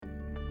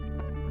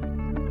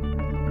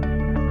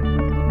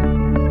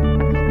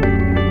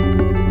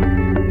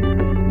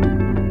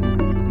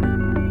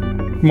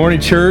Good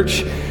morning,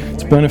 church.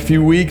 It's been a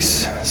few weeks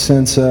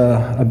since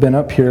I've been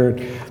up here.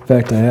 In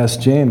fact, I asked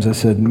James, I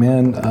said,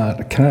 man, I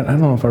don't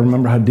know if I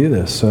remember how to do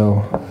this,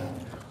 so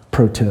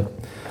pro tip.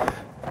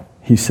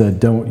 He said,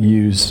 don't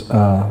use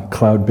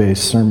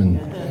cloud-based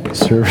sermon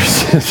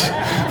services.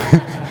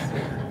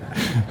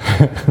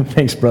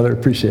 Thanks, brother.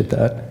 Appreciate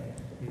that.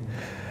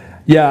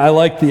 Yeah, I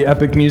like the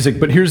epic music,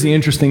 but here's the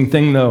interesting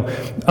thing, though.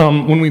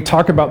 When we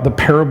talk about the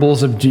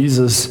parables of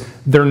Jesus,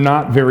 they're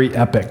not very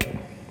epic.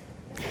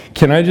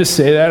 Can I just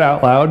say that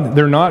out loud?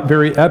 They're not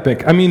very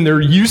epic. I mean,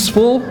 they're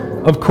useful,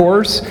 of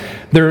course.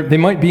 They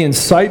might be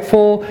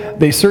insightful.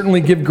 They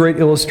certainly give great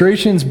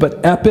illustrations,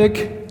 but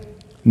epic?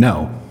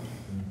 No.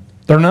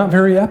 They're not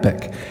very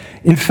epic.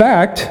 In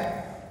fact,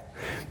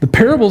 the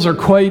parables are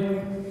quite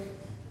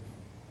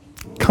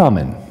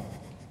common,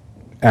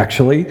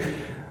 actually.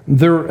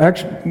 They're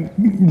actually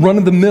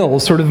run-of-the-mill,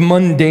 sort of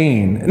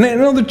mundane.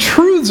 And the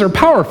truths are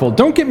powerful.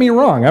 Don't get me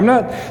wrong. I'm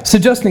not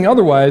suggesting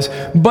otherwise,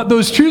 but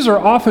those truths are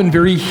often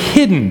very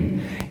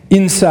hidden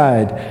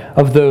inside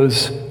of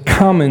those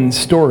common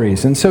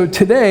stories. And so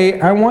today,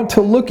 I want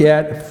to look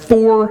at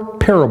 4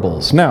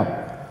 parables.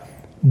 Now,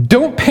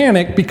 don't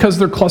panic because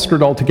they're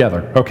clustered all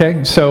together,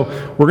 okay? So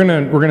we're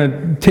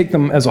gonna take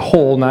them as a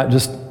whole, not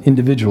just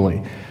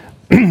individually.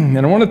 And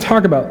I want to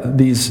talk about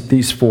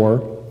these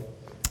 4.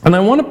 And I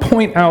want to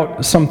point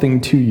out something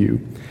to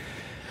you.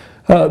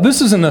 This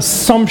is an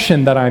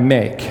assumption that I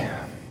make,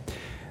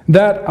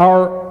 that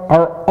our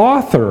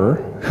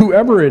author,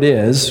 whoever it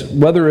is,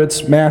 whether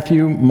it's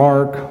Matthew,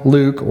 Mark,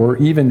 Luke, or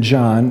even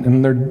John,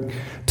 and they're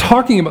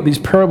talking about these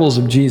parables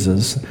of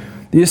Jesus,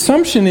 the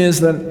assumption is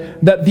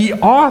that the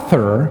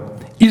author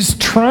is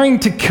trying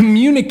to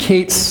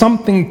communicate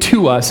something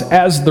to us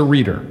as the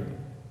reader.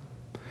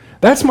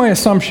 That's my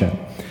assumption.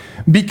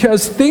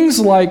 Because things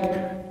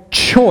like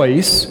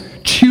choice,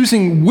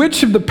 choosing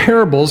which of the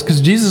parables,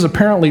 because Jesus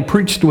apparently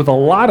preached with a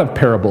lot of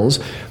parables,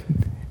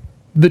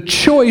 the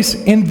choice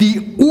and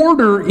the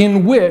order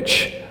in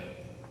which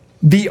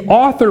the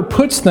author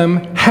puts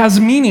them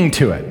has meaning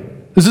to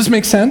it. Does this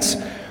make sense?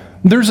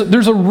 There's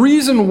a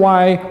reason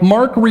why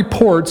Mark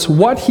reports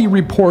what he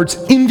reports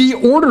in the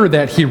order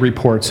that he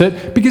reports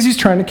it, because he's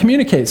trying to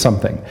communicate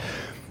something.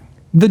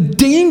 The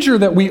danger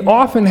that we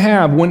often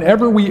have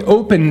whenever we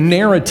open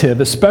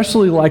narrative,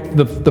 especially like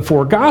the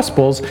 4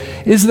 Gospels,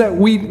 is that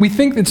we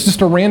think it's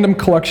just a random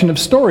collection of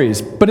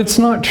stories. But it's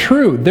not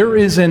true. There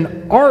is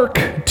an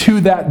arc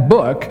to that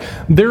book.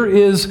 There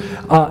is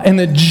an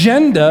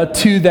agenda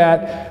to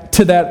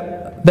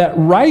that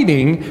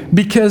writing,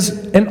 because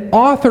an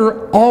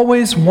author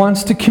always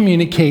wants to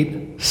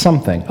communicate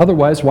something.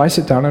 Otherwise, why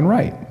sit down and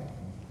write?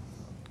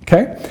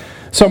 Okay?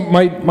 So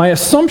my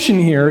assumption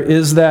here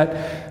is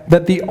that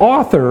the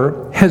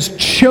author has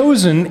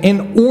chosen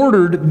and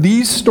ordered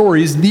these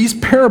stories, these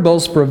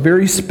parables, for a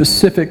very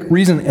specific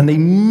reason, and they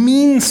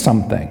mean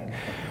something.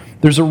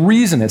 There's a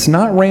reason. It's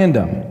not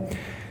random.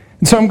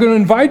 And so I'm going to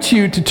invite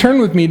you to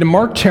turn with me to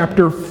Mark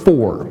chapter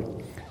 4.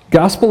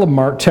 Gospel of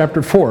Mark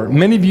chapter 4.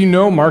 Many of you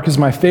know Mark is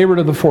my favorite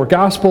of the 4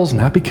 Gospels,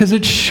 not because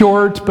it's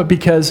short, but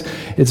because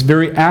it's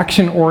very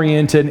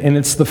action-oriented, and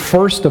it's the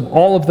first of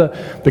all of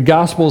the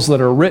Gospels that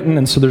are written,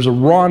 and so there's a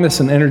rawness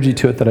and energy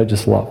to it that I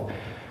just love.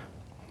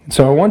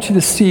 So I want you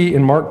to see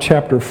in Mark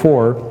chapter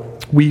 4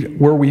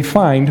 where we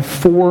find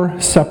 4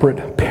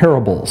 separate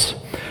parables.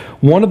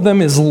 One of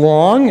them is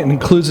long and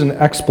includes an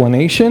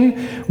explanation.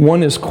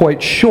 One is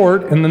quite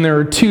short, and then there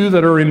are 2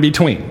 that are in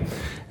between,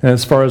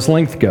 as far as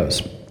length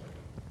goes.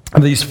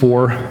 Of these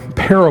 4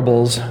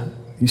 parables,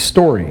 these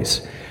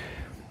stories.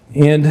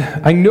 And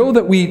I know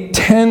that we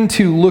tend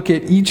to look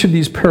at each of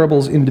these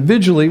parables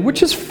individually,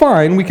 which is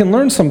fine. We can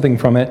learn something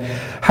from it.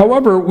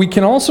 However, we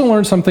can also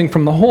learn something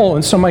from the whole.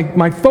 And so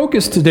my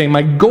focus today,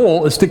 my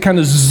goal, is to kind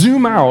of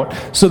zoom out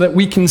so that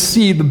we can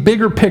see the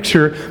bigger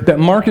picture that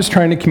Mark is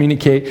trying to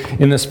communicate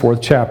in this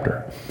 4th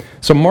chapter.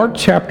 So Mark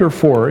chapter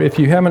 4, if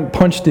you haven't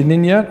punched it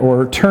in yet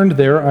or turned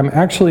there, I'm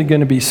actually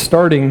going to be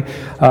starting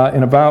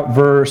in about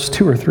verse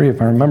 2 or 3,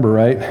 if I remember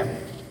right.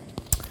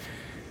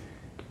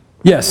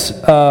 Yes,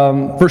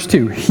 verse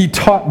 2. He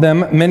taught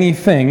them many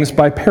things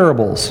by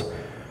parables.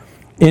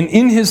 And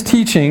in his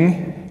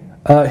teaching,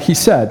 he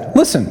said,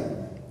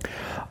 listen,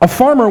 a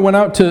farmer went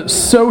out to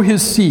sow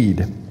his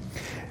seed.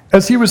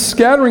 As he was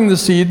scattering the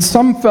seed,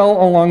 some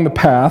fell along the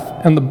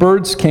path, and the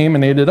birds came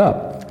and ate it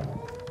up.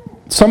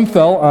 Some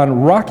fell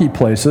on rocky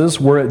places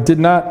where it did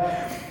not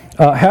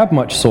have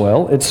much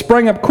soil. It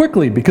sprang up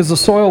quickly because the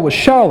soil was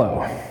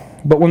shallow.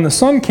 But when the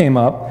sun came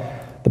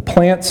up, the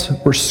plants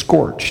were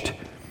scorched,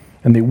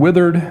 and they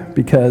withered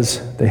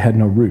because they had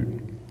no root.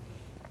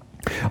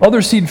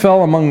 Other seed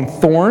fell among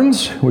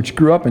thorns, which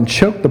grew up and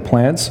choked the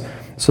plants,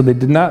 so they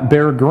did not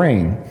bear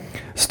grain.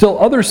 Still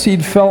other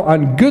seed fell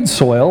on good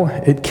soil.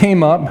 It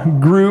came up,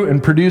 grew,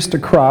 and produced a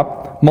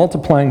crop,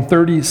 multiplying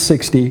 30,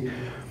 60,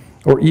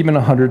 or even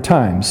 100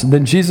 times.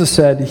 Then Jesus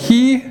said,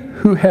 he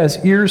who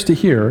has ears to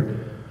hear,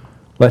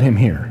 let him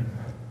hear.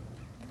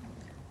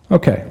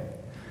 Okay.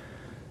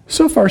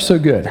 So far, so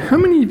good. How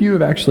many of you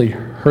have actually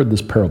heard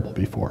this parable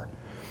before?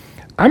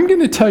 I'm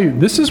going to tell you,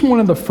 this is one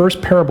of the first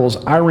parables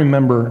I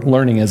remember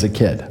learning as a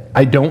kid.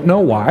 I don't know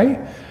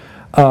why.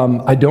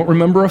 I don't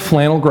remember a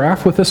flannel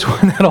graph with this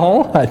one at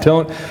all.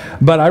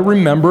 But I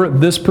remember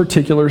this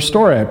particular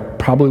story. I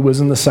probably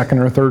was in the second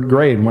or third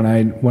grade when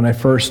I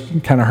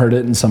first kind of heard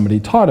it and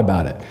somebody taught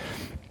about it.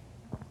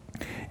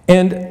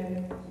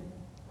 And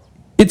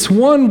it's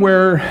one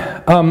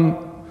where,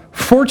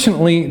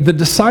 fortunately, the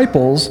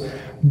disciples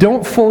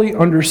don't fully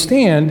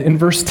understand. In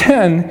verse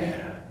 10,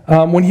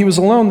 when he was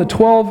alone, the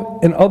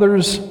 12 and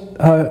others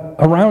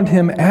around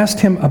him asked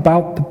him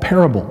about the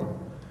parable.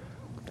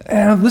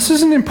 This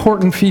is an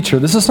important feature.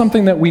 This is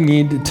something that we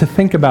need to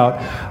think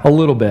about a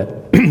little bit.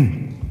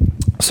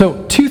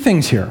 So, two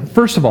things here.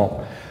 First of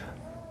all,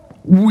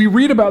 we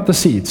read about the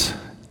seeds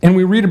and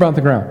we read about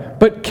the ground.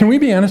 But can we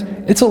be honest?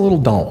 It's a little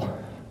dull,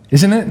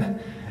 isn't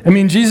it? I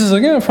mean, Jesus is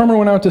like, a farmer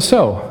went out to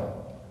sow.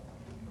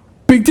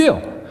 Big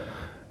deal.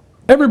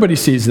 Everybody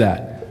sees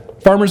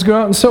that. Farmers go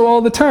out and sow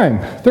all the time.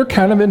 They're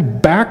kind of in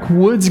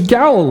backwoods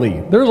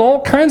Galilee. There's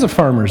all kinds of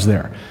farmers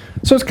there.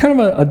 So it's kind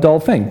of a dull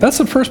thing. That's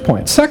the first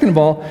point. Second of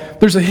all,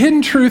 there's a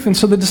hidden truth, and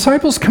so the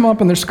disciples come up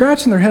and they're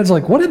scratching their heads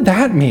like, what did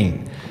that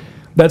mean?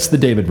 That's the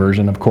David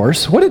version, of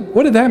course. What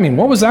did that mean?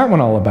 What was that one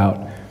all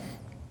about?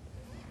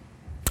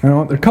 There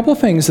are a couple of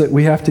things that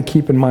we have to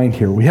keep in mind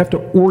here. We have to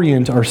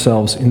orient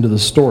ourselves into the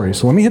story.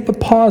 So let me hit the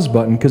pause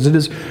button because it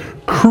is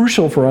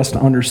crucial for us to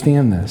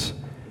understand this.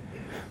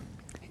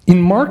 In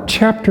Mark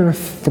chapter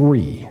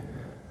 3,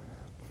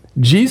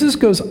 Jesus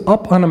goes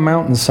up on a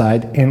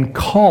mountainside and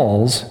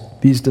calls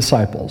these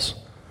disciples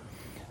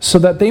so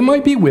that they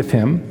might be with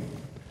him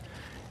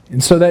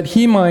and so that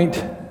he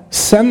might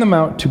send them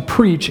out to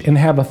preach and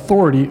have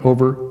authority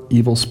over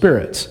evil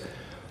spirits.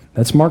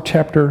 That's Mark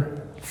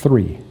chapter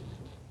 3.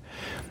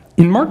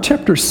 In Mark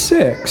chapter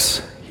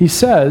 6, he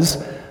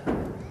says,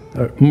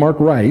 Mark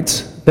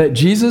writes, that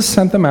Jesus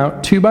sent them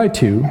out 2 by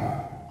 2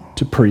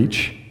 to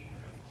preach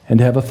and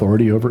have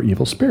authority over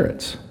evil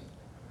spirits.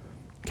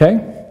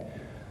 Okay?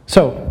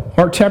 So,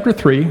 Mark chapter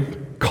 3,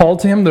 called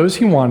to him those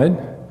he wanted.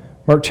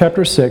 Mark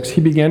chapter 6,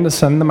 he began to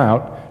send them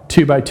out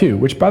 2 by 2,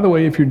 which, by the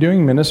way, if you're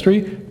doing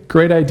ministry,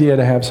 great idea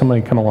to have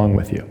somebody come along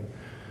with you.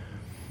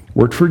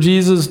 Worked for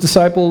Jesus'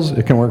 disciples,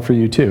 it can work for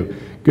you too.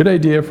 Good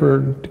idea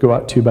to go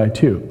out 2 by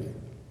 2.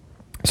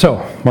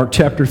 So, Mark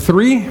chapter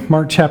 3,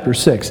 Mark chapter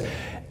 6.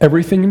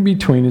 Everything in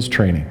between is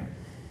training.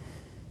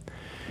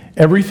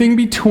 Everything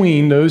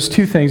between those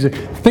two things,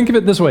 think of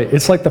it this way,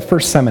 it's like the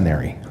first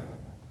seminary,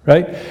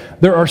 right?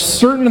 There are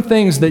certain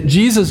things that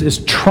Jesus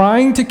is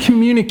trying to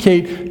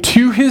communicate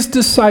to his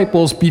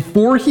disciples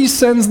before he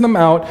sends them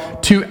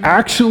out to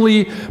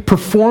actually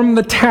perform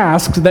the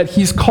tasks that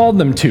he's called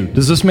them to.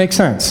 Does this make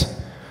sense?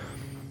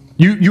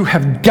 You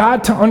have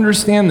got to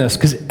understand this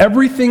because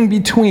everything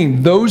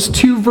between those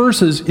two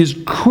verses is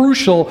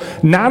crucial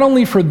not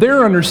only for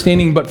their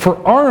understanding but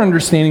for our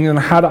understanding on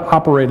how to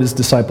operate as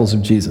disciples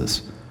of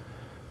Jesus.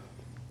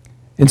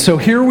 And so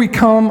here we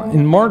come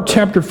in Mark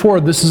chapter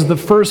 4. This is the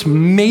first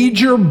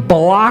major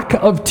block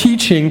of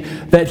teaching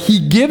that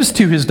he gives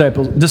to his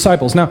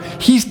disciples. Now,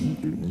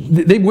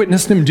 they've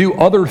witnessed him do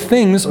other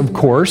things, of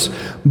course,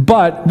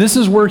 but this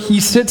is where he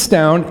sits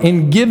down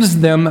and gives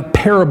them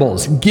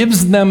parables,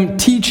 gives them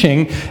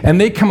teaching, and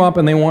they come up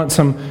and they want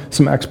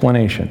some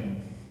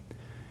explanation.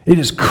 It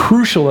is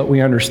crucial that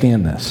we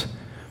understand this,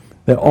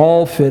 that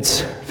all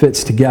fits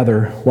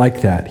together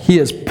like that. He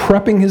is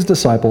prepping his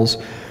disciples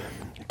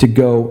to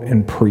go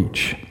and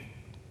preach.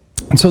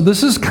 And so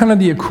this is kind of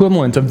the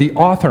equivalent of the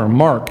author,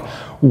 Mark,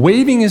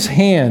 waving his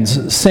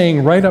hands,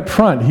 saying right up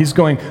front, he's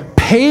going,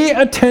 pay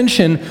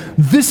attention,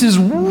 this is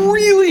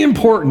really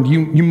important.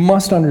 You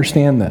must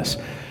understand this.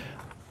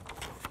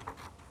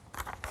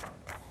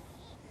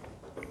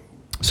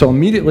 So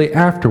immediately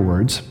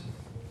afterwards,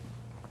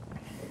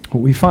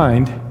 what we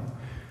find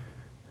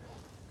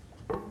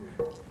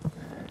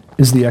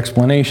is the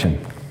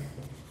explanation.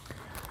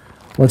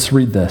 Let's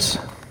read this.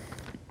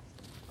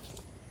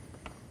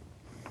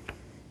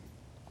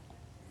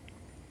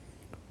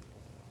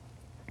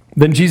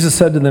 Then Jesus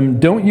said to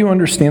them, don't you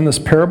understand this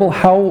parable?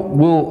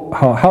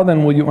 How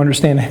then will you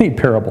understand any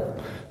parable?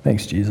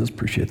 Thanks, Jesus.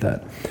 Appreciate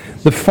that.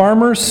 The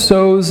farmer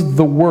sows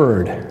the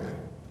word.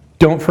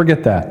 Don't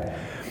forget that.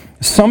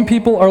 Some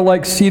people are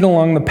like seed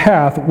along the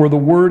path where the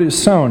word is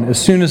sown.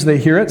 As soon as they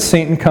hear it,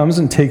 Satan comes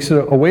and takes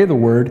away the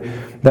word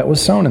that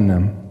was sown in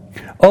them.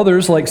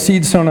 Others, like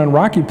seed sown on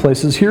rocky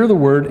places, hear the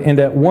word and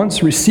at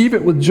once receive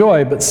it with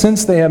joy, but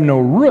since they have no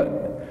root,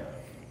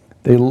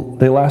 they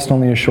last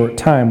only a short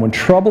time. When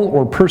trouble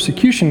or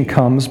persecution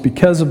comes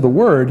because of the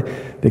word,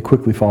 they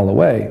quickly fall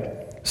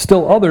away.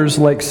 Still others,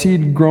 like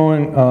seed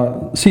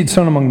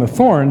sown among the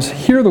thorns,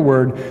 hear the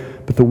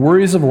word, but the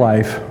worries of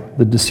life,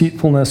 the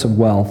deceitfulness of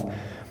wealth,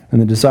 and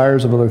the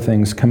desires of other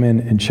things come in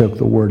and choke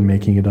the word,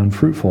 making it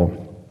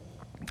unfruitful.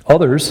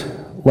 Others,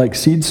 like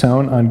seed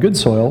sown on good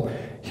soil,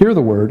 hear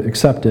the word,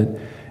 accept it,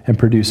 and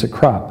produce a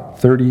crop,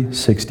 30,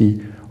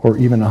 60, or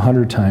even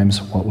 100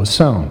 times what was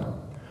sown.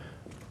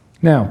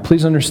 Now,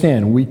 please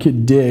understand, we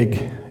could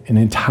dig an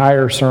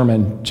entire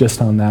sermon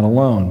just on that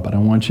alone, but I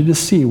want you to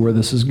see where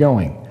this is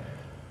going.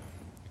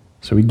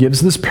 So he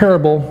gives this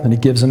parable, and he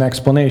gives an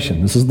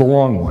explanation. This is the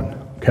long one,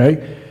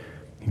 okay?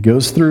 He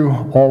goes through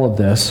all of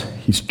this.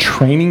 He's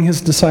training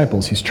his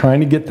disciples. He's trying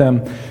to get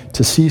them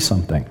to see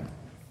something.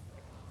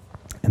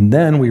 And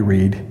then we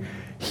read,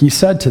 he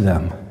said to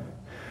them,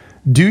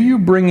 "Do you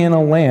bring in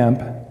a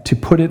lamp to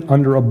put it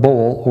under a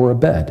bowl or a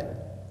bed?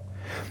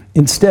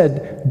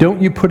 Instead,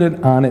 don't you put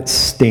it on its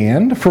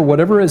stand? For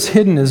whatever is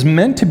hidden is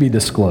meant to be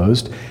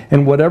disclosed,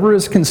 and whatever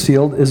is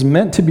concealed is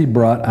meant to be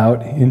brought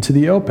out into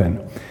the open.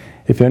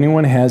 If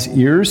anyone has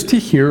ears to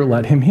hear,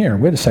 let him hear."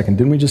 Wait a second,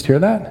 didn't we just hear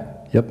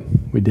that? Yep,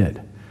 we did.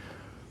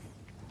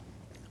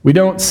 We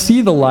don't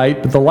see the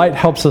light, but the light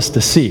helps us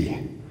to see.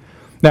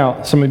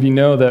 Now, some of you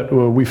know that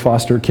we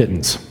foster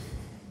kittens.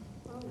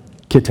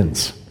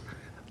 Kittens.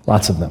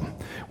 Lots of them.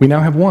 We now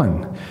have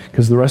one,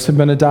 because the rest have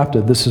been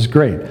adopted. This is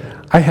great.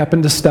 I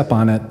happened to step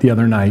on it the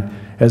other night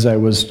as I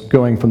was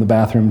going from the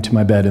bathroom to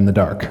my bed in the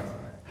dark.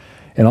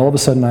 And all of a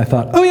sudden I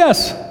thought, oh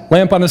yes,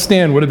 lamp on a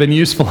stand would have been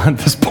useful at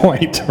this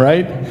point,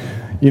 right?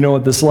 You know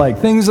what this is like.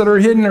 Things that are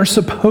hidden are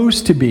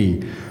supposed to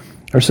be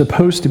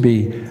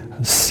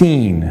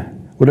seen.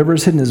 Whatever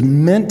is hidden is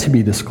meant to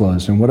be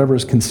disclosed, and whatever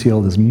is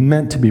concealed is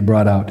meant to be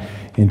brought out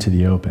into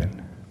the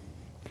open.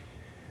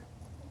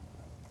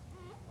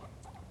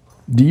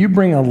 Do you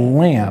bring a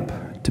lamp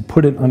to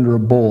put it under a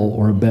bowl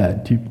or a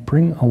bed? Do you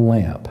bring a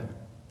lamp?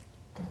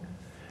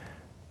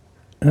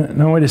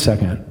 No, wait a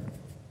second.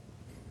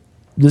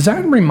 Does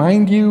that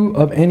remind you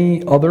of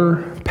any other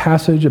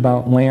passage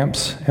about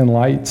lamps and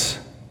lights?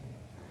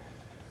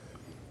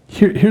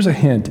 Here's a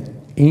hint.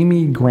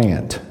 Amy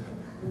Grant.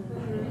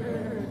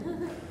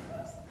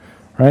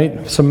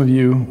 Right? Some of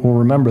you will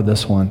remember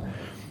this one.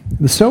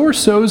 The sower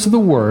sows the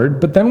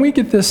word, but then we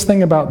get this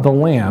thing about the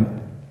lamp.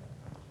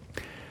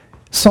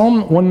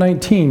 Psalm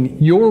 119,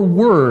 your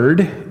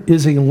word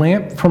is a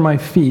lamp for my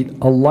feet,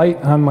 a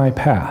light on my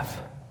path.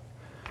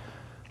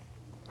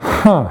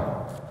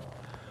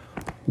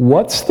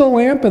 What's the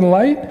lamp and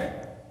light?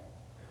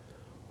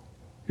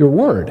 Your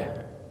word.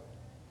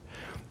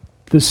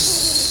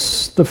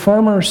 The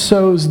farmer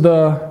sows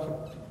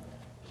the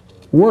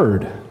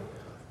word.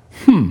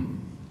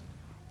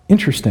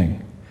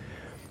 Interesting.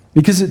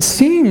 Because it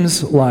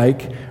seems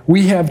like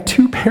we have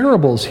two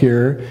parables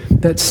here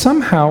that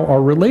somehow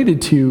are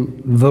related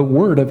to the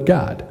Word of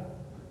God.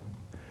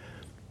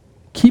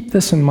 Keep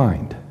this in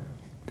mind.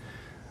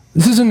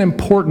 This is an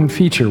important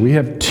feature. We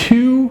have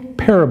two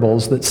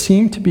parables that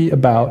seem to be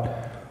about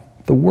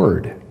the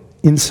Word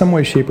in some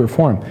way, shape, or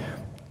form.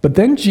 But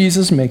then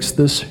Jesus makes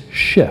this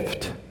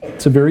shift.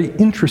 It's a very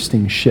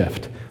interesting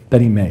shift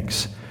that he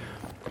makes.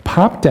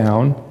 Pop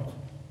down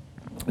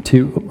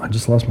to, I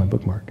just lost my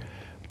bookmark.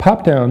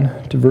 Pop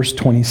down to verse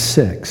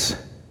 26.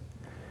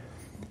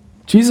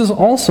 Jesus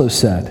also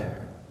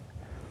said,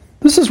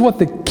 this is what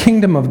the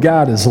kingdom of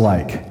God is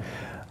like.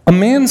 A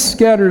man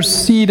scatters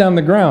seed on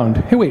the ground.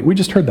 Hey, wait, we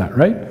just heard that,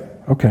 right?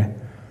 Okay.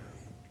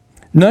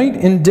 Night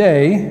and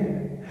day,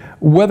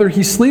 whether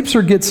he sleeps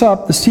or gets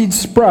up, the seed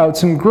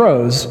sprouts and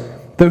grows,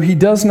 though he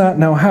does not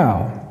know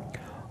how.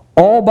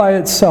 All by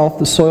itself,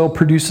 the soil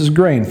produces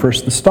grain.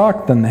 First the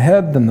stalk, then the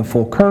head, then the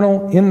full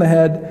kernel in the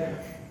head.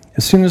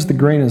 As soon as the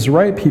grain is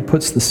ripe, he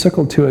puts the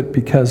sickle to it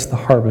because the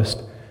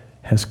harvest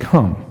has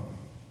come.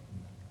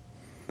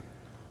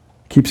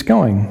 Keeps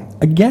going.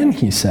 Again,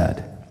 he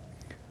said,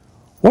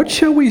 what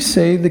shall we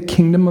say the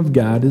kingdom of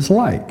God is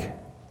like?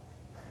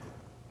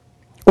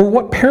 Or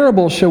what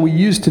parable shall we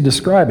use to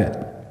describe it?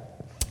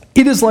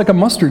 It is like a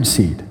mustard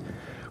seed,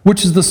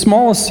 which is the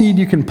smallest seed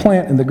you can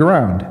plant in the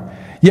ground.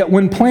 Yet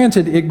when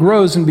planted, it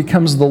grows and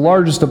becomes the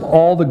largest of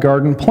all the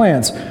garden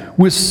plants,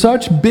 with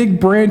such big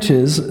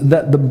branches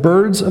that the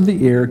birds of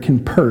the air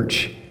can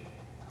perch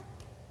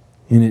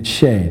in its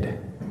shade.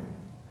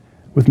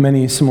 With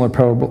many similar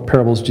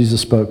parables,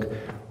 Jesus spoke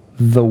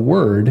the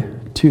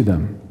word to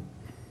them,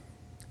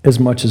 as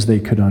much as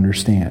they could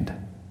understand.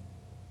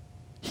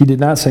 He did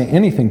not say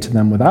anything to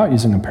them without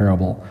using a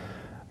parable,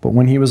 but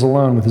when he was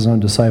alone with his own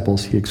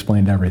disciples, he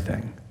explained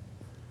everything.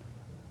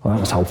 Well, that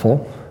was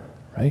helpful,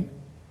 right?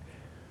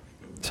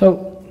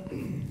 So,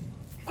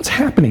 what's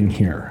happening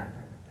here?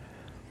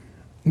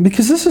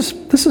 Because this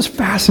is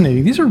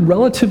fascinating. These are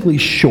relatively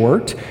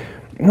short,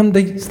 and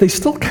they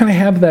still kind of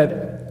have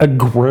that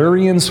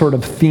agrarian sort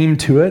of theme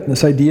to it,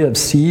 this idea of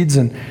seeds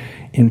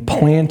and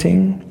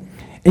planting.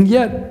 And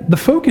yet, the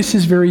focus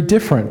is very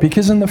different,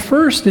 because in the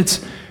first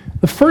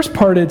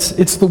part,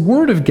 it's the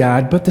Word of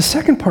God, but the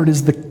second part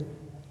is the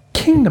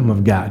kingdom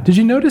of God. Did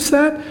you notice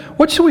that?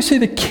 What shall we say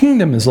the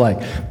kingdom is like?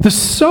 The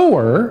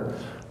sower,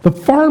 the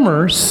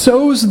farmer,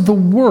 sows the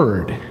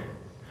word.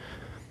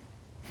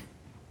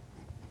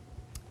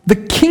 The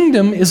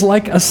kingdom is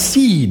like a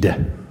seed.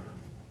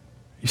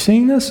 You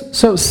seeing this?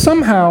 So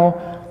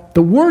somehow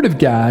the word of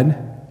God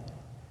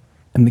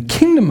and the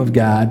kingdom of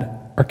God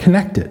are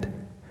connected.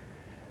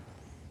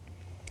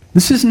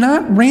 This is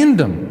not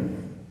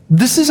random.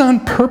 This is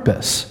on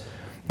purpose.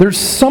 There's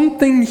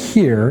something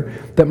here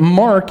that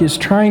Mark is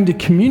trying to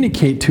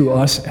communicate to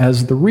us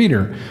as the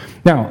reader.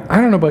 Now, I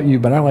don't know about you,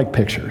 but I like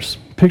pictures.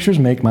 Pictures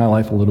make my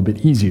life a little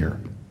bit easier.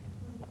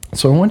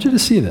 So I want you to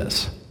see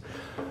this.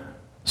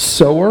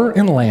 Sower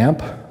and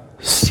lamp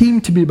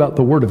seem to be about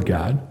the Word of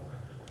God.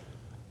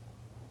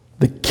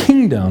 The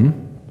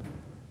kingdom,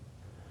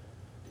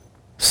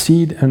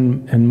 seed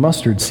and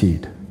mustard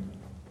seed.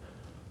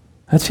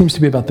 That seems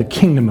to be about the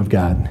kingdom of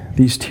God,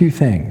 these two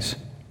things.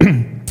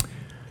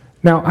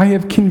 Now, I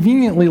have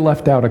conveniently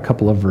left out a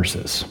couple of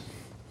verses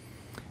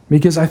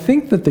because I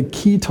think that the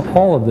key to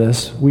all of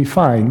this we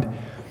find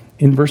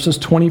in verses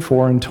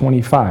 24 and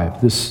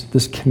 25,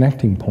 this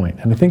connecting point.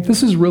 And I think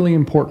this is really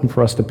important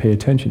for us to pay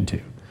attention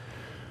to.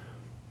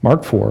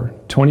 Mark 4,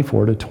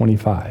 24 to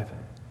 25.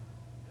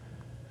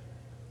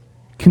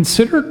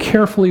 Consider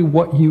carefully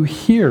what you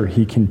hear,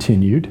 he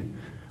continued.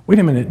 Wait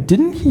a minute,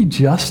 didn't he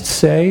just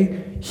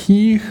say,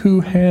 he who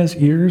has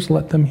ears,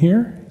 let them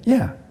hear?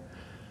 Yeah.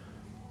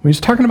 When he's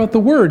talking about the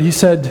word, he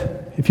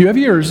said, if you have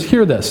ears,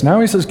 hear this.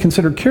 Now he says,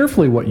 consider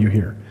carefully what you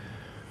hear.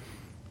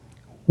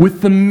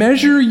 With the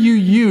measure you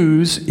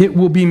use, it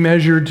will be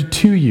measured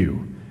to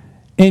you,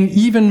 and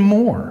even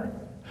more.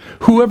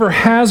 Whoever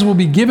has will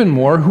be given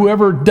more.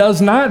 Whoever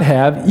does not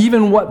have,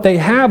 even what they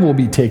have will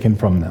be taken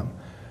from them.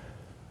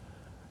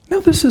 Now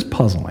this is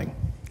puzzling,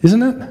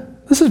 isn't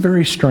it? This is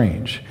very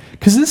strange,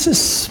 because this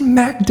is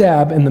smack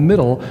dab in the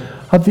middle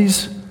of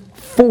these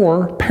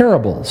four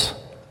parables.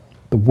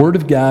 The Word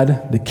of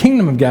God, the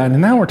kingdom of God,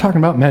 and now we're talking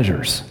about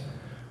measures.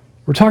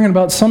 We're talking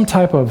about some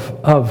type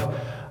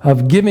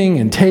of giving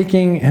and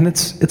taking, and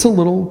it's a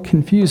little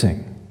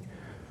confusing.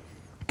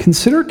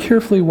 Consider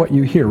carefully what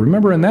you hear.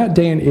 Remember, in that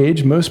day and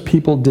age, most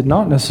people did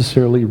not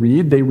necessarily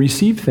read. They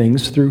received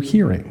things through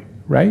hearing,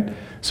 right?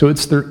 So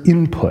it's their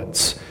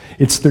inputs.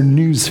 It's their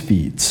news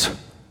feeds.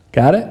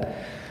 Got it?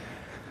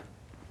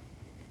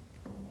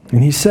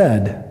 And he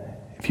said,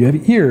 if you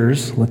have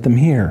ears, let them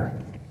hear.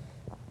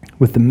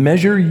 With the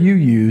measure you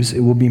use,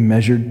 it will be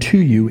measured to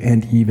you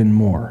and even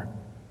more.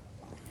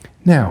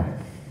 Now,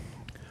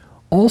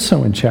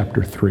 also in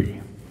chapter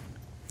 3,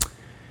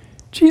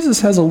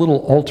 Jesus has a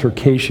little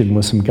altercation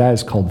with some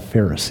guys called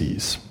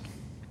Pharisees,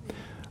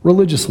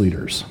 religious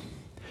leaders.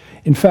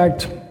 In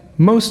fact,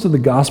 most of the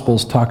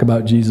Gospels talk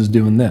about Jesus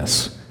doing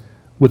this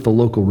with the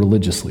local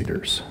religious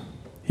leaders.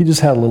 He just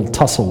had a little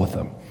tussle with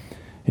them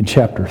in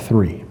chapter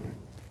 3.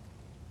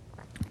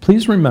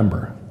 Please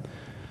remember,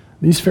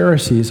 these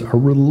Pharisees are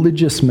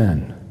religious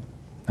men.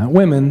 Not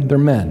women, they're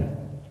men.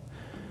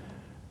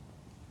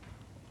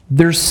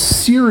 They're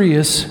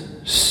serious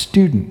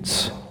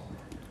students.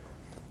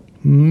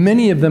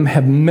 Many of them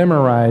have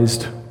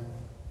memorized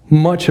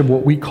much of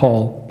what we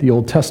call the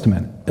Old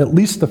Testament, at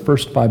least the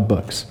first 5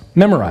 books.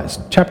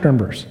 Memorized, chapter and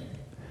verse.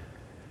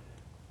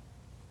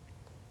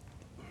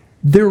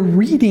 They're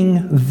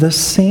reading the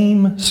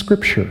same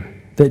scripture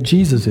that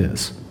Jesus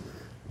is.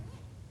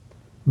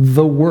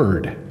 The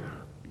Word.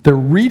 They're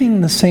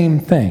reading the same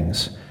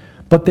things,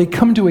 but they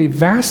come to a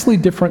vastly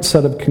different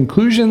set of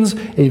conclusions,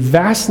 a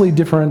vastly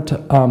different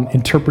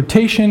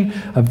interpretation,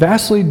 a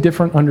vastly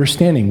different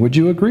understanding. Would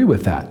you agree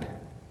with that?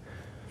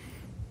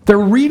 They're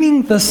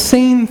reading the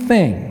same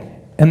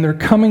thing, and they're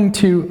coming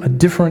to a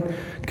different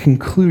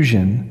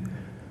conclusion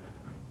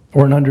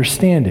or an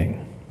understanding.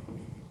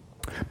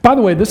 By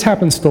the way, this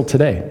happens still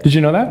today. Did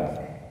you know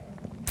that?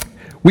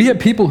 We have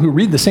people who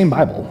read the same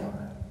Bible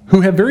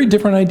who have very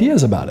different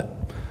ideas about it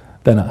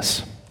than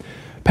us.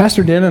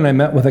 Pastor Dan and I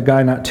met with a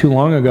guy not too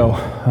long ago,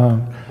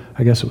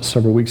 I guess it was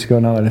several weeks ago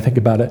now that I think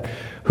about it,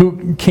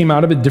 who came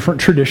out of a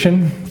different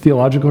tradition,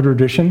 theological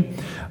tradition,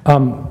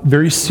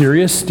 very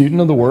serious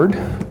student of the Word,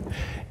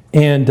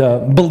 and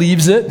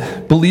believes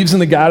in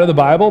the God of the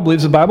Bible,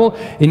 believes the Bible,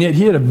 and yet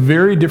he had a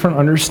very different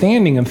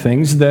understanding of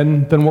things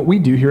than what we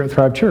do here at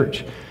Thrive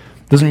Church.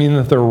 Doesn't mean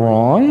that they're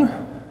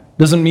wrong.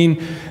 Doesn't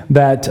mean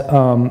that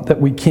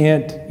that we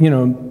can't,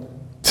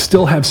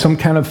 still have some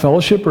kind of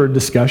fellowship or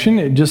discussion.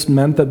 It just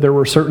meant that there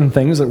were certain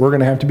things that we're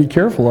going to have to be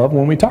careful of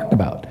when we talked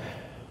about.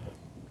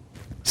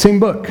 Same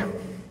book,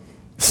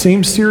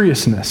 same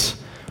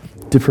seriousness,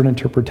 different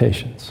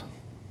interpretations.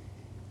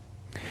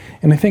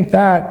 And I think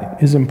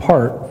that is in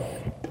part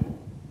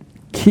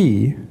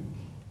key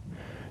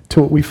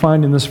to what we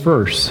find in this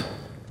verse.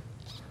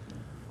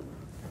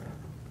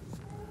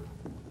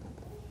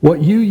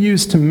 What you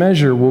use to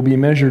measure will be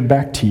measured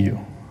back to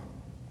you.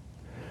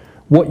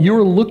 What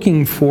you're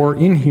looking for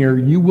in here,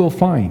 you will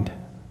find.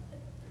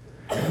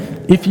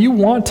 If you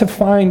want to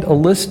find a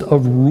list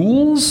of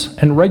rules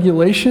and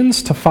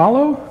regulations to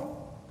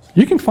follow,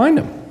 you can find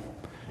them.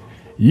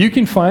 You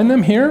can find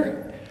them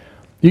here.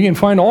 You can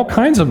find all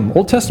kinds of them,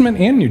 Old Testament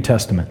and New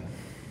Testament.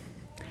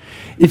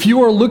 If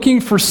you are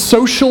looking for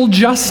social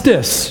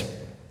justice,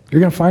 you're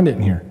going to find it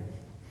in here.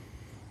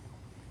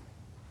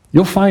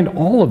 You'll find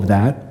all of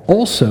that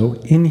also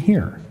in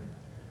here.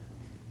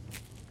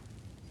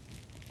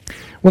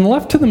 When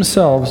left to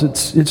themselves,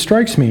 it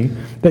strikes me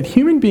that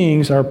human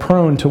beings are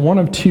prone to one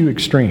of two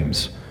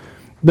extremes.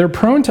 They're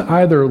prone to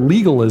either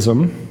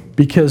legalism,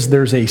 because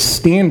there's a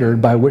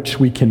standard by which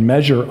we can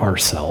measure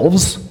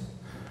ourselves,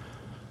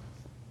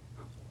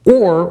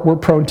 or we're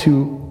prone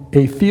to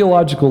a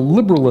theological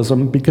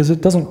liberalism because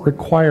it doesn't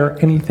require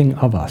anything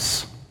of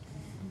us.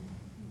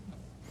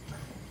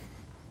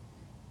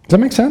 Does that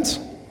make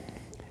sense?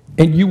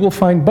 And you will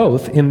find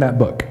both in that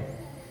book.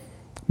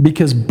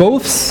 Because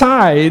both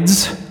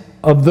sides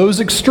of those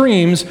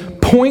extremes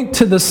point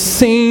to the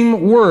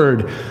same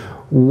word.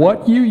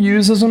 What you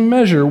use as a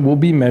measure will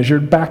be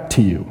measured back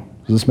to you.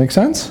 Does this make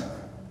sense?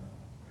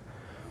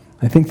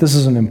 I think this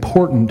is an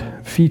important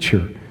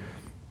feature.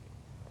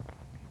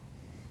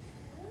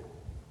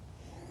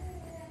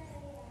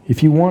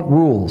 If you want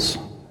rules,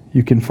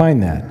 you can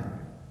find that.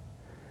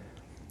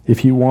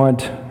 If you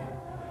want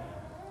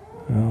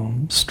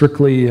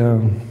strictly,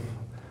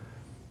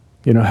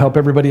 help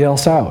everybody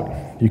else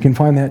out, you can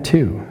find that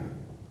too.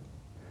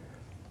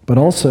 But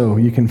also,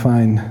 you can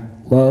find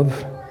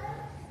love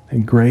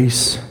and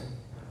grace,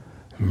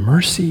 and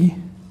mercy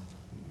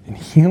and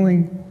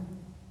healing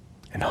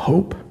and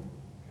hope.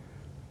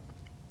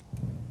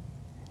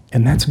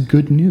 And that's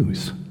good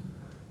news.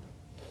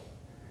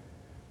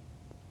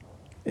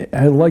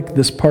 I like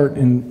this part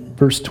in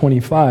verse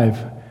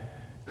 25.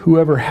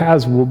 Whoever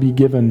has will be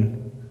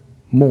given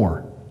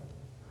more.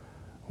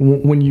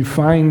 When you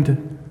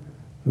find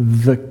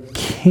the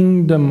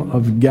kingdom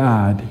of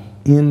God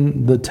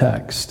in the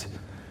text,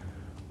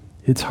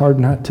 it's hard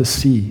not to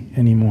see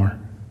anymore.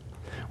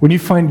 When you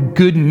find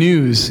good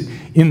news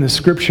in the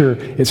Scripture,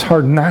 it's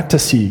hard not to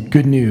see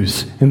good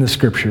news in the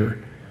Scripture.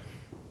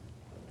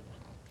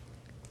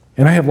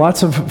 And I have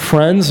lots of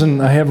friends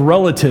and I have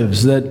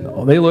relatives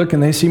that they look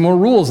and they see more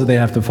rules that they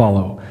have to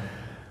follow.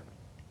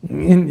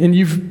 And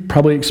you've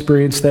probably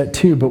experienced that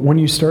too. But when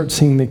you start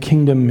seeing the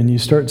kingdom and you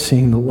start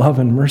seeing the love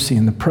and mercy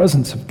and the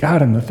presence of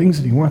God and the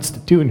things that He wants to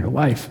do in your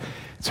life,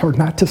 it's hard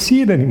not to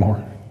see it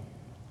anymore.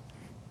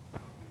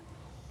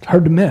 It's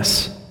hard to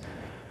miss.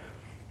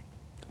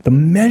 The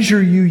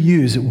measure you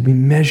use, it will be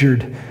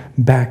measured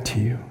back to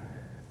you.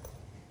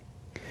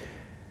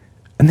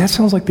 And that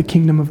sounds like the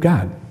kingdom of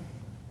God.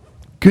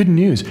 Good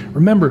news.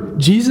 Remember,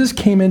 Jesus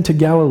came into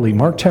Galilee.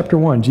 Mark chapter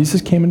 1. Jesus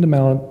came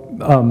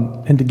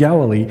into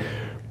Galilee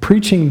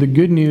preaching the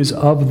good news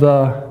of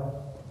the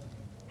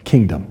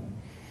kingdom.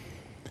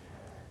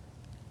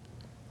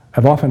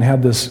 I've often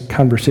had this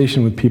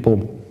conversation with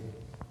people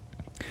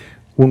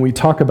when we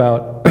talk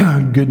about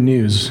good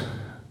news.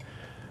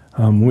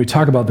 When we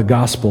talk about the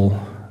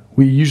gospel,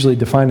 we usually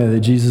define it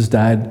that Jesus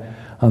died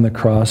on the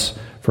cross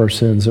for our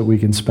sins that we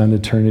can spend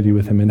eternity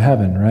with Him in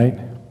heaven, right?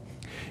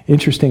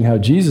 Interesting how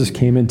Jesus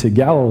came into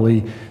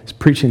Galilee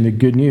preaching the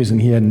good news and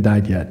He hadn't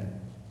died yet.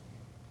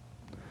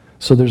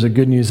 So there's a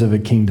good news of a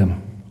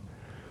kingdom.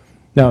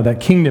 Now, that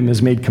kingdom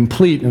is made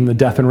complete in the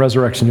death and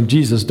resurrection of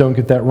Jesus. Don't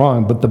get that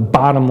wrong. But the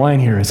bottom line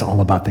here is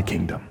all about the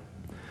kingdom.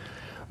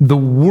 The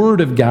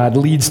Word of God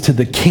leads to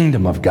the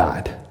kingdom of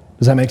God.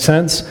 Does that make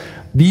sense?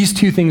 These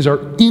two things are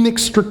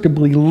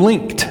inextricably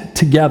linked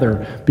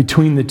together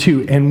between the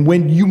two. And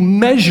when you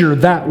measure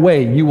that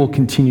way, you will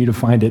continue to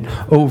find it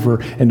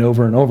over and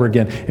over and over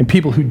again. And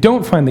people who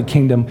don't find the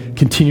kingdom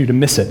continue to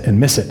miss it and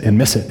miss it and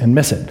miss it and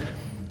miss it.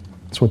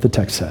 That's what the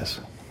text says.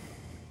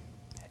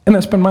 And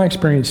that's been my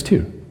experience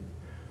too.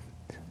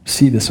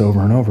 See this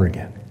over and over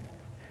again.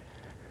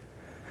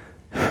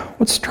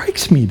 What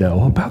strikes me,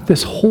 though, about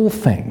this whole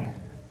thing,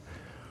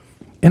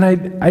 and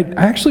I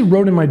actually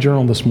wrote in my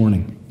journal this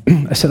morning,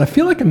 I said, I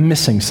feel like I'm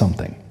missing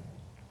something.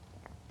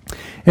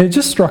 And it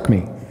just struck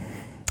me.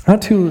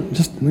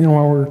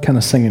 While we're kind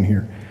of singing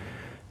here.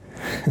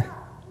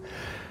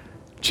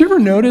 Did you ever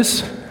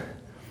notice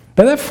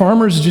that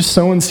farmer's just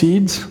sowing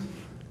seeds?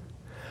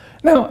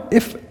 Now,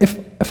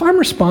 if I'm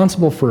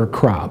responsible for a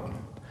crop,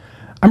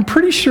 I'm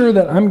pretty sure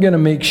that I'm going to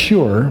make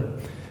sure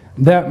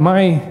that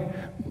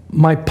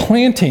my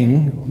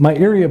planting, my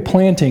area of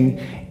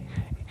planting,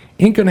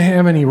 ain't going to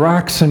have any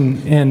rocks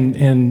and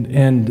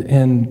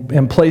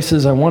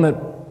places. I want it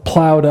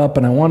plowed up,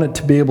 and I want it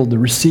to be able to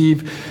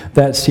receive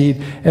that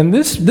seed. And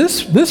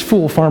this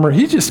fool farmer,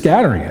 he's just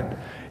scattering it.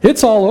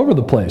 It's all over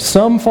the place.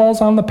 Some falls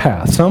on the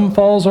path. Some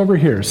falls over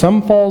here.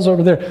 Some falls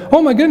over there.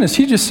 Oh my goodness,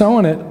 he's just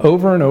sowing it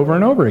over and over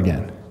and over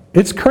again.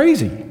 It's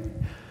crazy.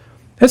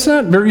 It's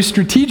not very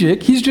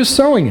strategic. He's just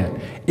sowing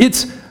it.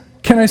 It's,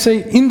 can I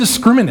say,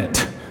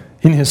 indiscriminate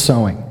in his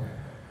sowing.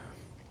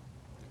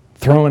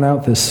 Throwing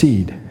out the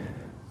seed.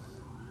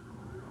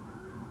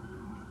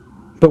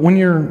 But when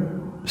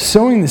you're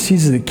sowing the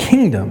seeds of the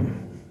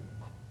kingdom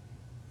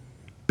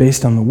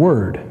based on the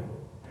word,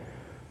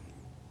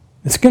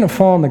 it's going to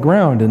fall on the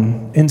ground,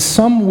 and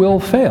some will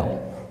fail.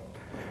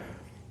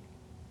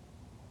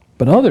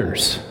 But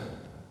others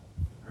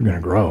are going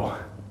to grow.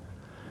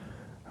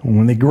 And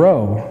when they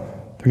grow,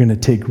 they're going to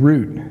take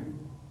root,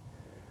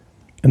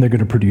 and they're going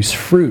to produce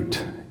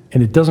fruit.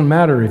 And it doesn't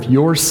matter if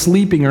you're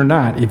sleeping or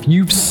not. If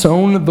you've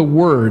sown the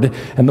word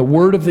and the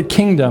word of the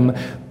kingdom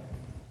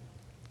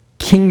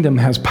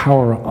has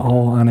power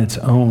all on its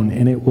own,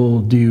 and it will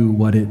do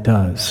what it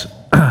does.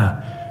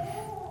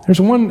 There's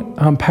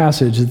one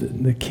passage,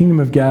 the kingdom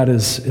of God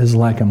is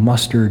like a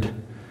mustard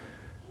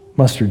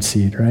Mustard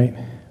seed, right?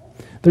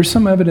 There's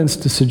some evidence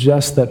to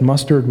suggest that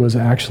mustard was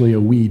actually a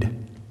weed.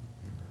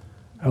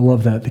 I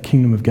love that. The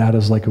kingdom of God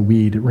is like a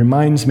weed. It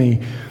reminds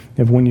me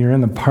of when you're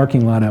in the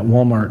parking lot at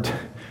Walmart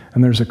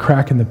and there's a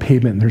crack in the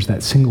pavement and there's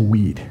that single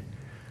weed.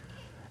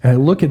 And I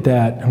look at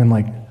that and I'm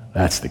like,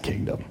 that's the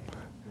kingdom.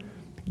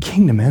 The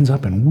kingdom ends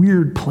up in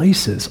weird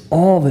places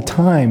all the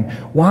time.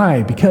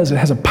 Why? Because it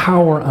has a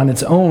power on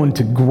its own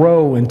to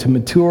grow and to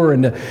mature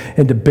and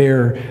to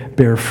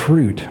bear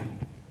fruit.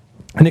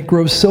 And it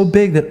grows so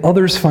big that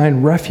others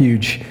find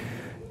refuge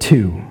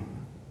too.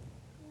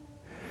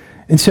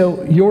 And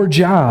so your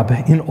job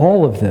in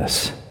all of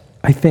this,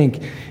 I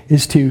think,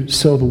 is to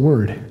sow the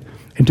word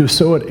and to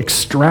sow it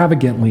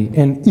extravagantly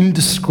and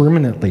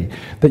indiscriminately,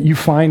 that you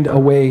find a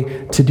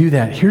way to do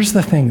that. Here's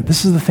the thing.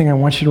 This is the thing I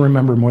want you to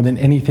remember more than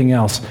anything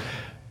else.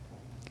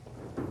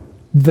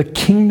 The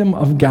kingdom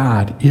of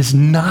God is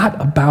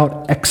not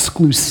about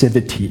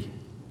exclusivity.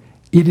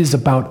 It is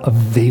about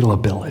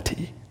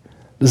availability.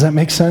 Does that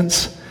make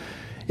sense?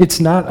 It's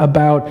not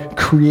about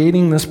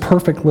creating this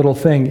perfect little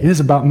thing. It is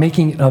about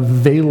making it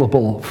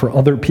available for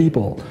other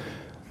people.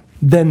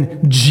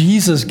 Then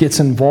Jesus gets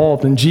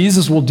involved, and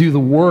Jesus will do the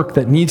work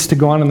that needs to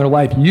go on in their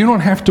life. You don't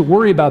have to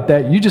worry about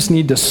that. You just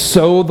need to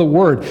sow the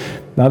word.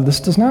 Now, this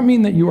does not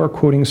mean that you are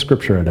quoting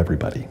scripture at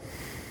everybody,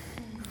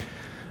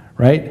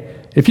 right?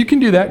 If you can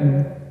do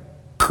that,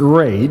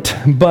 great,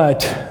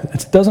 but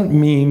it doesn't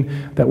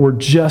mean that we're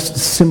just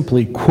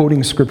simply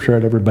quoting scripture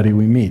at everybody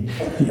we meet.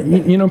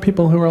 You know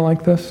people who are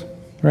like this?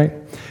 Right?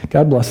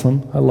 God bless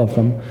them. I love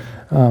them.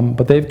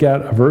 But they've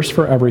got a verse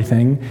for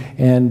everything,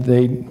 and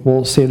they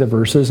will say the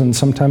verses, and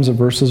sometimes the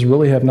verses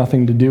really have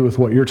nothing to do with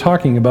what you're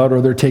talking about, or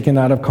they're taken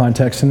out of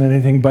context and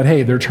anything, but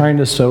hey, they're trying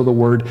to sow the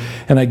word,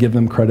 and I give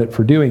them credit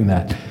for doing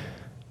that.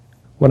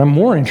 What I'm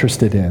more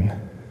interested in,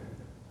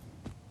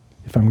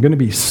 if I'm going to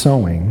be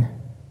sowing,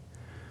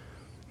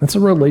 that's a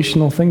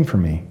relational thing for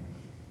me.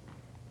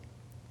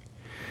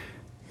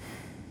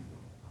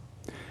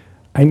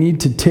 I need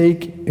to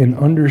take and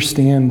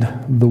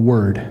understand the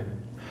word.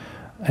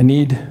 I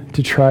need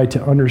to try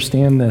to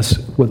understand this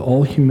with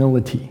all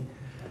humility.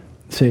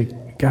 Say,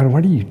 God,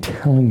 what are you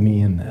telling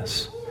me in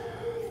this?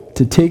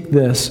 To take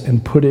this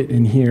and put it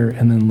in here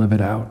and then live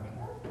it out.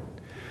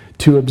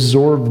 To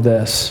absorb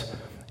this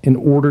in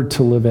order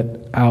to live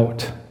it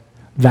out.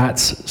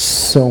 That's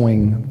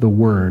sowing the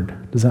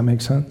word. Does that make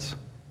sense?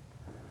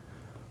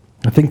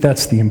 I think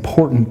that's the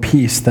important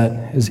piece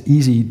that is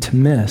easy to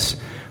miss.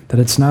 That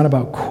it's not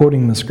about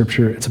quoting the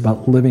scripture, it's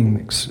about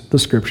living the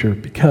scripture,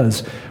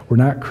 because we're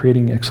not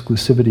creating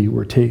exclusivity,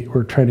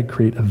 we're trying to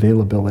create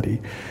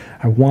availability.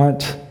 I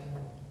want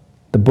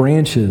the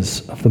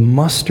branches of the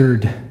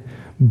mustard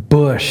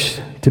bush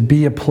to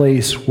be a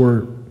place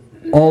where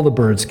all the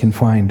birds can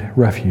find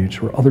refuge,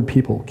 where other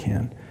people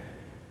can.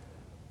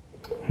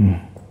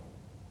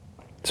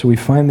 So we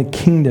find the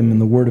kingdom in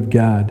the Word of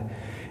God,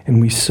 and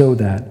we sow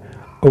that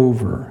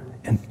over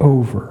and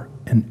over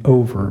and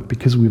over,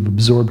 because we've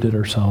absorbed it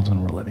ourselves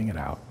and we're living it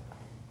out.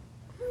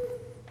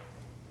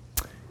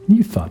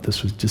 You thought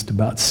this was just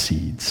about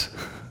seeds.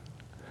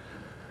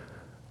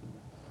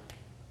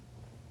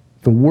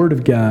 The Word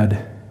of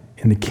God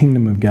and the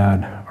kingdom of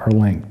God are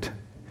linked.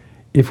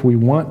 If we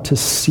want to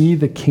see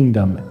the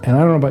kingdom, and I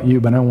don't know about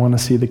you, but I want to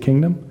see the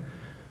kingdom,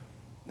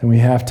 then we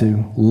have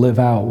to live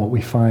out what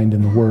we find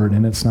in the Word.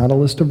 And it's not a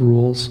list of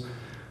rules,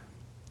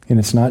 and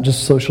it's not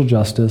just social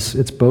justice.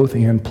 It's both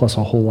and plus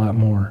a whole lot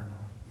more.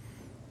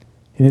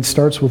 And it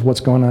starts with what's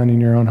going on in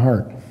your own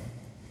heart.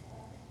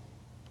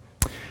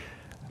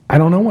 I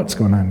don't know what's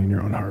going on in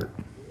your own heart.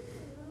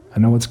 I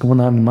know what's going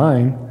on in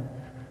mine.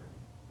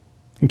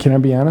 And can I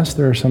be honest?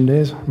 There are some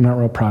days I'm not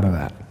real proud of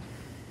that.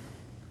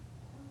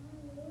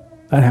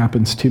 That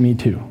happens to me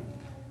too.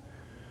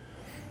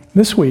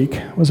 This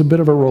week was a bit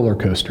of a roller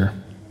coaster.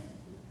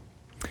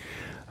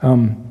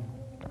 My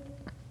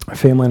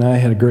family and I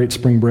had a great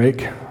spring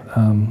break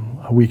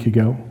a week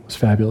ago. It was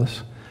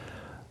fabulous.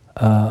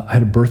 I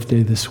had a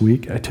birthday this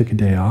week. I took a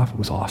day off. It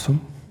was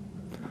awesome.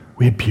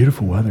 We had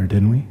beautiful weather,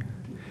 didn't we?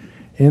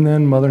 And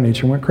then Mother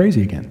Nature went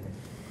crazy again.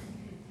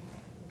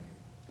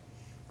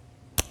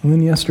 And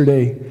then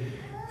yesterday,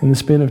 in the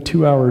span of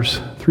 2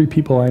 hours, 3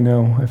 people I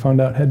know, I found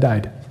out, had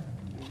died.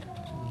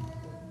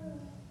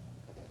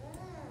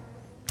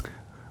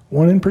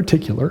 One in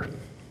particular,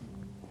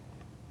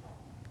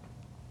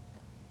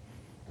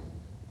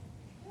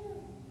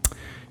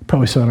 you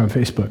probably saw it on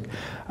Facebook.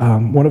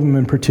 One of them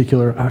in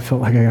particular, I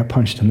felt like I got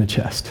punched in the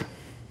chest.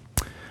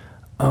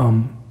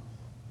 I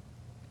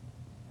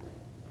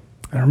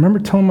remember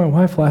telling my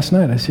wife last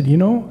night, I said,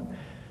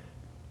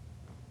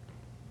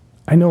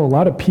 I know a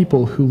lot of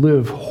people who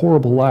live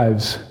horrible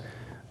lives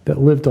that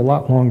lived a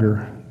lot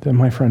longer than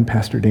my friend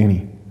Pastor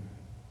Danny.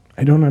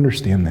 I don't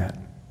understand that.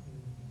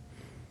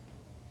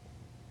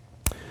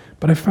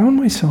 But I found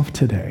myself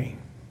today,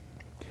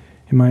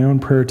 in my own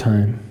prayer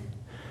time,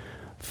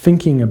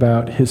 thinking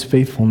about his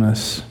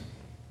faithfulness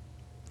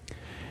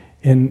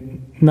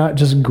And not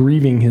just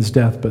grieving his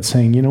death, but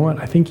saying, you know what,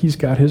 I think he's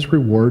got his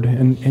reward.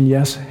 And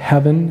yes,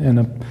 heaven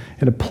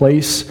and a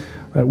place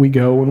that we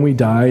go when we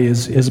die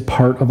is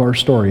part of our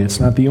story. It's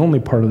not the only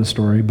part of the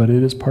story, but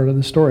it is part of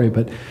the story.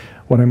 But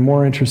what I'm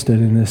more interested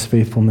in is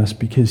faithfulness,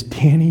 because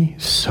Danny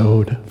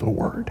sowed the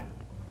word.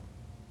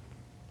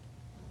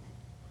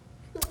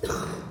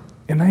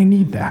 And I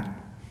need that.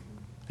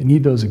 I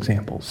need those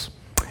examples.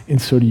 And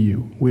so do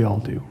you. We all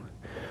do.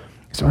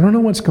 So I don't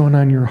know what's going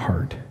on in your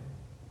heart.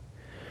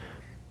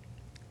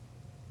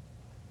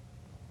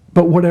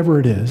 But whatever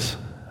it is,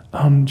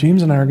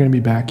 James and I are going to be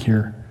back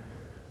here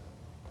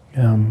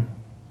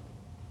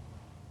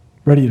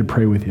ready to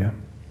pray with you.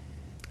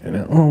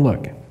 And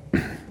look,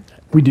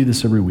 we do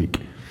this every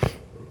week.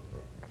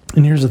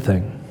 And here's the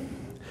thing.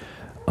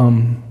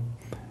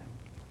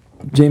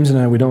 James and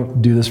I, we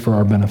don't do this for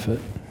our benefit,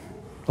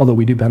 although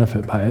we do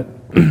benefit by it.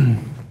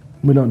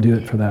 We don't do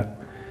it for that.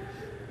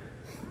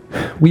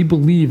 We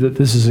believe that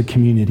this is a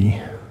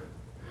community,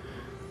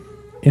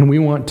 and we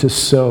want to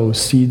sow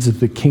seeds of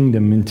the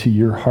kingdom into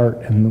your heart,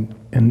 and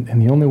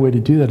the only way to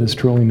do that is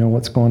to really know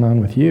what's going on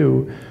with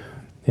you,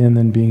 and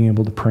then being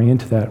able to pray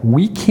into that.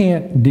 We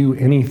can't do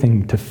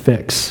anything to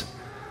fix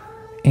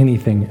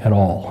anything at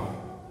all.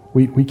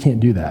 We can't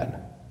do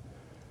that.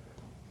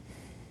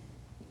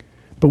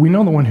 But we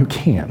know the one who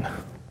can.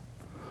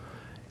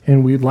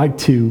 And we'd like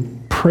to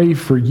pray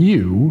for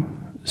you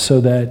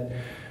so that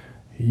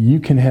you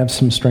can have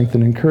some strength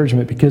and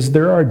encouragement, because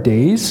there are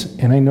days,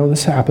 and I know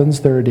this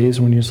happens, there are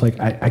days when you're just like,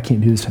 I can't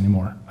do this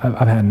anymore.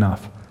 I've had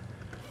enough.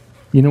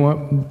 You know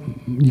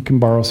what? You can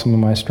borrow some of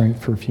my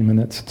strength for a few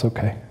minutes. It's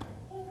okay.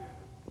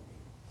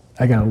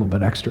 I got a little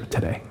bit extra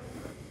today.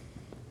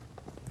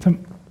 Does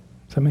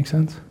that make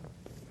sense?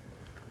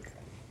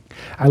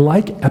 I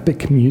like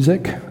epic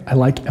music. I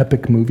like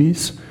epic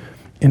movies.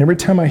 And every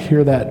time I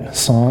hear that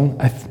song,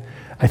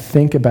 I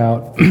think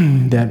about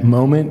that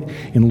moment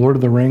in Lord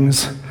of the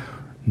Rings.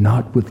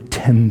 Not with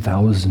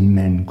 10,000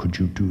 men could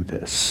you do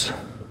this.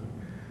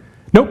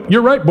 Nope,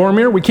 you're right,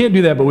 Boromir. We can't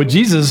do that. But with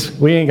Jesus,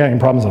 we ain't got any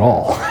problems at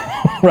all.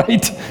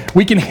 Right?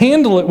 We can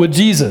handle it with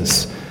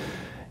Jesus.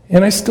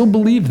 And I still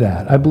believe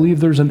that. I believe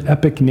there's an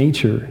epic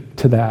nature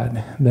to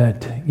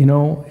that, you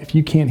know, if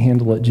you can't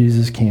handle it,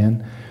 Jesus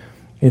can.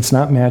 It's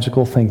not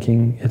magical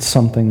thinking. It's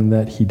something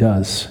that he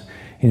does.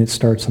 And it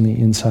starts on the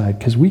inside.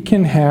 Because we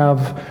can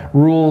have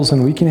rules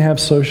and we can have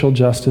social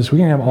justice. We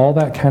can have all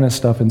that kind of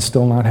stuff and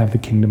still not have the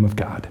kingdom of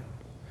God.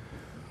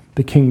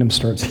 The kingdom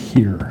starts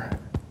here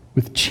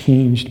with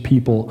changed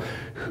people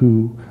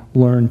who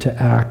learn to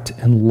act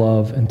and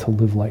love and to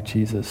live like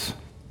Jesus.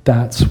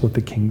 That's what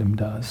the kingdom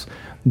does.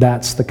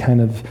 That's the kind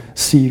of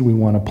seed we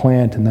want to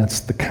plant, and that's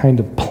the kind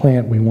of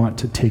plant we want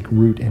to take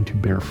root and to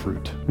bear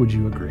fruit. Would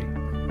you agree?